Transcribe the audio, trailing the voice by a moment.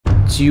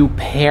To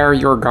pair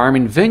your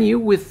Garmin Venu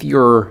with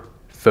your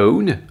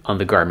phone on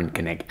the Garmin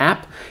Connect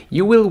app,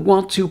 you will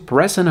want to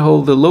press and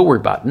hold the lower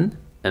button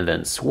and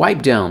then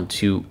swipe down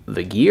to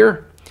the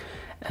gear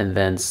and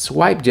then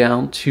swipe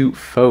down to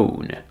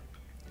phone.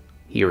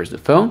 Here is the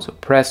phone, so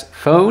press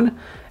phone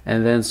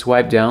and then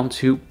swipe down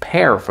to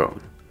pair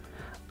phone.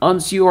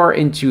 Once you are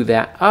into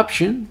that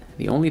option,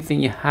 the only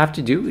thing you have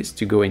to do is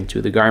to go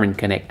into the Garmin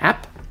Connect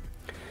app,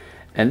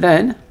 and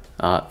then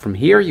from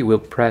here you will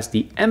press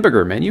the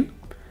hamburger menu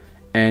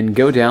and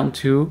go down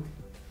to,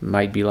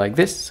 might be like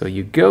this, so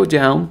you go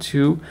down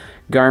to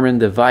Garmin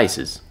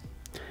devices,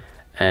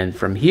 and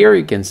from here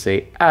you can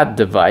say add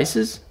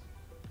devices,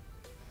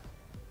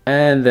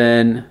 and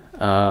then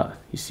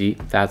you see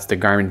that's the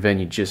Garmin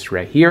Venu just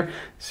right here,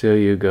 so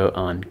you go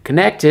on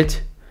connect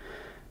it.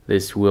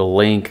 This will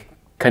link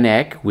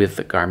Connect with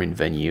the Garmin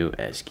Venu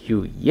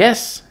SQ,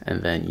 yes,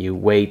 and then you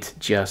wait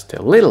just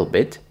a little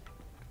bit,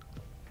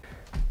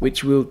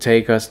 which will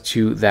take us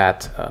to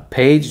that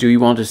page. Do you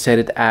want to set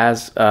it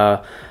as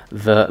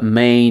the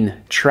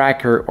main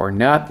tracker or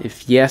not?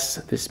 If yes,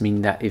 this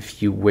means that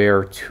if you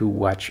wear two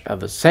watches at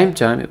the same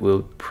time, it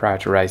will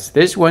prioritize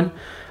this one.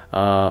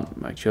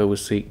 Actually, I would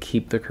say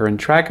keep the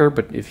current tracker,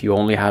 but if you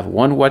only have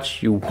one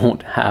watch, you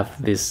won't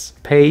have this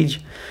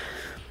page.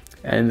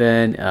 And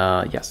then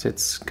yes,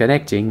 it's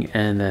connecting,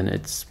 and then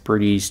it's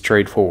pretty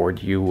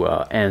straightforward. You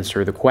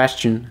answer the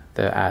question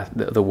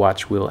the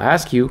watch will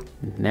ask you.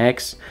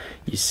 Next,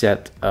 you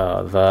set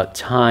the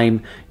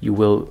time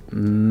you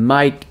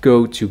might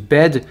go to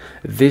bed.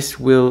 This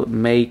will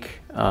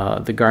make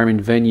the Garmin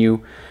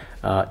Venu,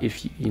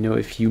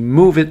 if you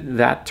move it,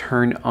 that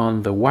turn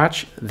on the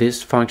watch,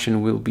 this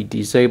function will be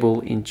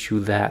disabled into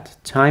that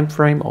time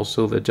frame.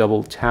 Also, the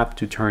double tap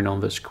to turn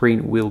on the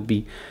screen will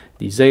be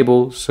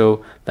disabled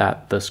so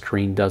that the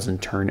screen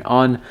doesn't turn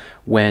on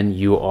when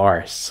you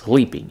are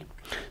sleeping.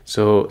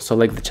 So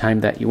select the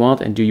time that you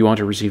want, and do you want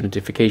to receive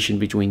notification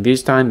between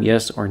this time,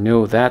 yes or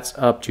no? That's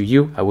up to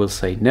you. I will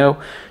say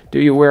no. Do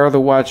you wear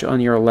the watch on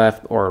your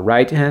left or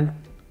right hand?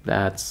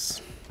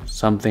 That's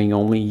something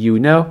only you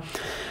know.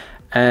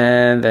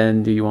 And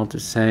then do you want to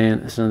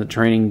send the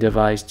training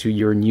device to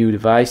your new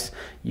device?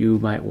 You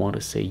might want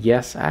to say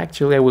yes.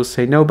 Actually, I will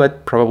say no,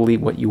 but probably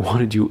what you want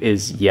to do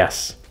is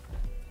yes.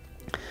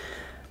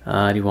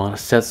 Do you want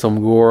to set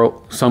some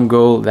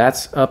goal?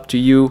 That's up to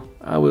you.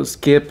 I will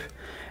skip,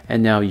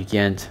 and now you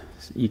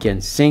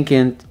can sync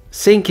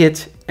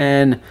it,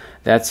 and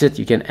that's it.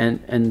 You can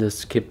end the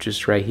skip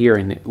just right here,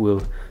 and it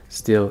will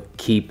still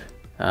keep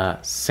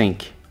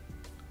sync.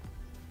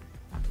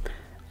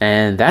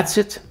 And that's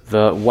it.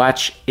 The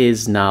watch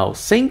is now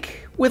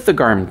sync with the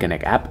Garmin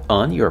Connect app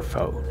on your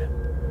phone.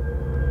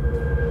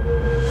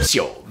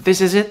 So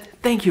this is it.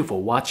 Thank you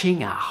for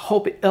watching. I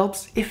hope it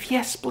helps. If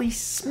yes, please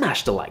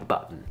smash the like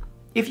button.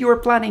 If you are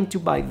planning to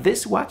buy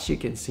this watch, you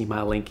can see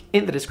my link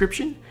in the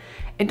description.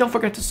 And don't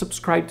forget to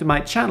subscribe to my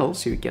channel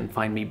so you can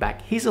find me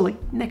back easily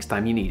next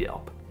time you need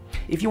help.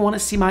 If you want to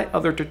see my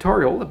other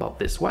tutorial about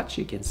this watch,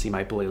 you can see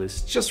my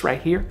playlist just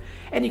right here.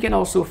 And you can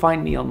also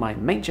find me on my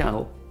main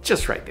channel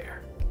just right there.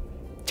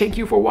 Thank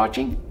you for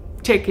watching.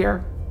 Take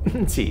care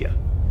and see ya.